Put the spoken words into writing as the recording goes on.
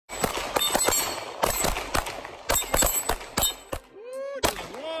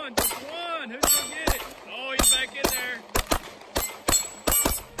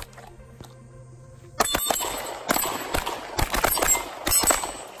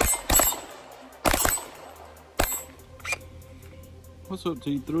What's up,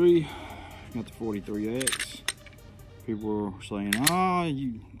 T3? Got the 43X. People were saying,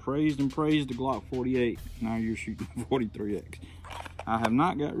 you praised the Glock 48. Now you're shooting the 43X. I have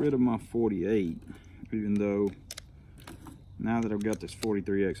not got rid of my 48, even though now that I've got this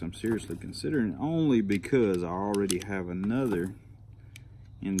 43X, I'm seriously considering it, only because I already have another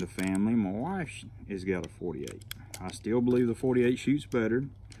in the family. My wife has got a 48. I still believe the 48 shoots better.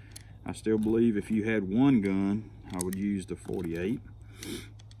 I still believe if you had one gun, I would use the 48.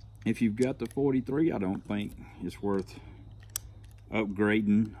 If you've got the 43, I don't think it's worth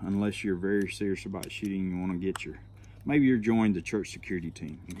upgrading unless you're very serious about shooting. You want to get maybe you're joined the church security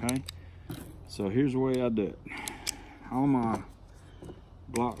team, okay? So here's the way I do it. All my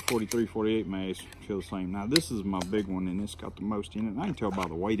Glock 43, 48 mags feel the same. Now this is my big one and it's got the most in it. And I can tell by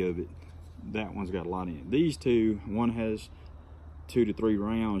the weight of it, that one's got a lot in it. These two, one has 2 to 3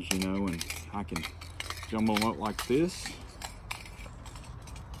 rounds, you know, and I can jumble them up like this.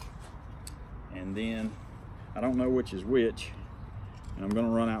 And then I don't know which is which, and I'm going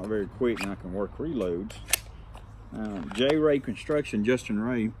to run out very quick and I can work reloads. J. Ray Construction, Justin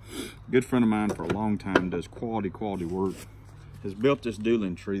Ray, good friend of mine for a long time, does quality work, has built this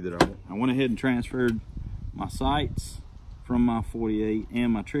dueling tree that I went ahead and transferred my sights from my 48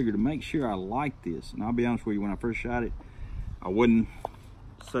 and my trigger to make sure I like this. And I'll be honest with you, when I first shot it, I wasn't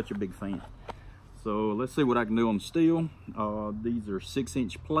such a big fan. So let's see what I can do on steel. These are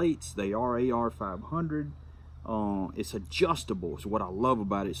 6-inch plates. They are AR500. It's adjustable. It's what I love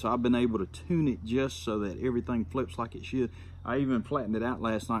about it. So I've been able to tune it just so that everything flips like it should. I even flattened it out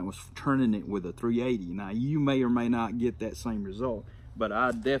last night and was turning it with a 380. Now you may or may not get that same result, but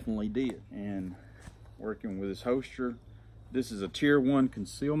I definitely did. And working with this holster, this is a tier 1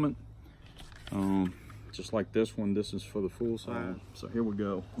 concealment. Just like this one, this is for the full size. So here we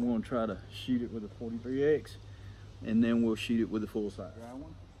go. I'm gonna try to shoot it with a 43X and then we'll shoot it with the full size.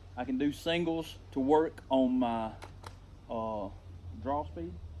 I can do singles to work on my draw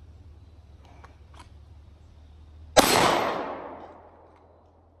speed.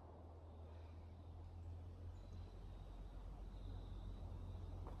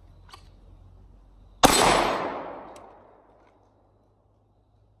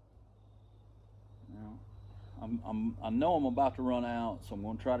 I know I'm about to run out, so I'm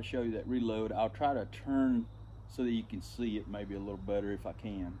going to try to show you that reload. I'll try to turn so that you can see it maybe a little better if I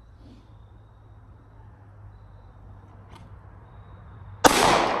can.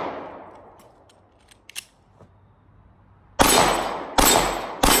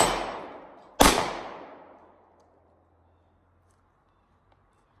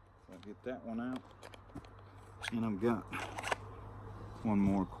 So I'll get that one out. And I've got one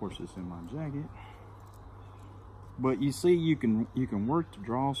more, of course, it's in my jacket. But you see, you can work the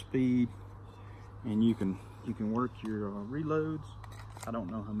draw speed, and you can work your reloads. I don't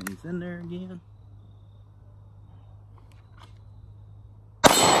know how many's in there again.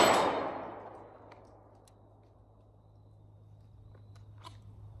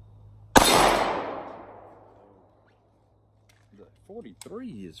 The 43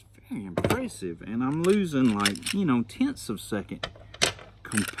 is very impressive, and I'm losing like, you know, tenths of a second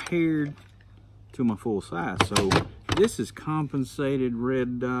compared to my full size. So this is compensated,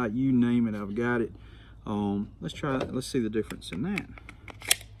 red dot, you name it, I've got it. Let's see the difference in that.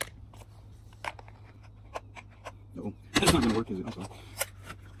 Oh, that's not gonna work, is it? I'm sorry.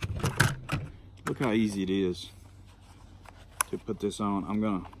 Look how easy it is to put this on. I'm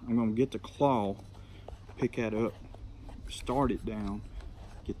gonna get the claw, pick that up, start it down,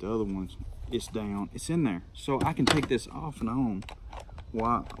 get the other ones. It's down, it's in there. So I can take this off and on.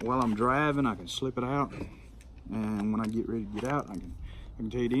 While I'm driving, I can slip it out, and when I get ready to get out, I can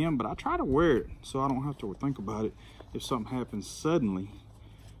take it in. But I try to wear it so I don't have to think about it. If something happens suddenly,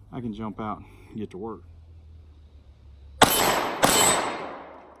 I can jump out and get to work.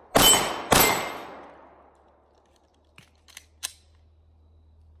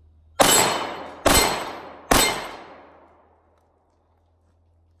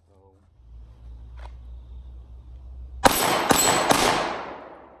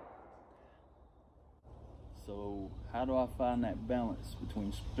 So how do I find that balance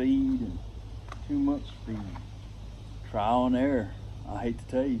between speed and too much speed? Trial and error. I hate to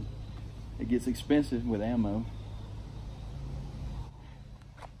tell you, it gets expensive with ammo.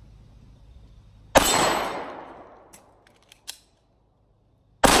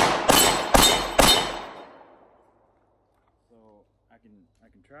 So I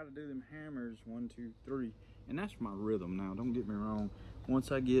can try to do them hammers 1, 2, 3, and that's my rhythm now. Don't get me wrong.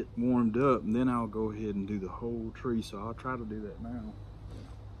 Once I get warmed up, then I'll go ahead and do the whole tree. So I'll try to do that now.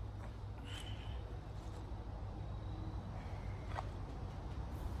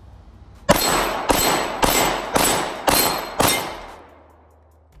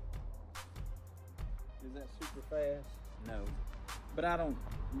 but I don't,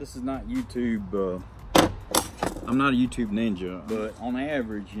 this is not YouTube, I'm not a YouTube ninja, but on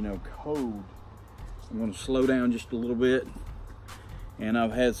average, you know, code, I'm gonna slow down just a little bit. And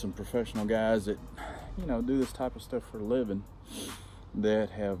I've had some professional guys that, you know, do this type of stuff for a living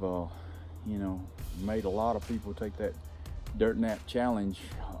that have, you know, made a lot of people take that dirt nap challenge.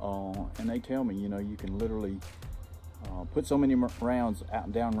 And they tell me, you know, you can literally put so many rounds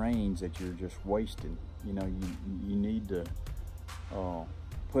out down range that you're just wasting. You know, you need to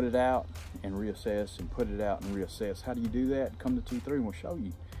put it out and reassess, and put it out and reassess. How do you do that? Come to T3 and we'll show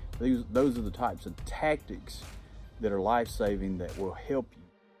you. Those are the types of tactics that are life-saving, that will help you.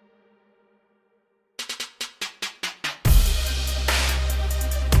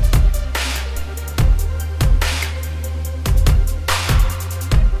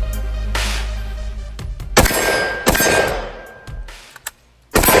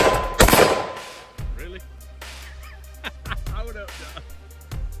 Really? Hold up, John.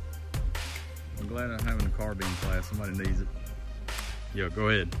 I'm glad I'm having a carbine class. Somebody needs it. Yo, go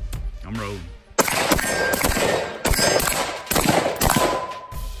ahead. I'm rolling.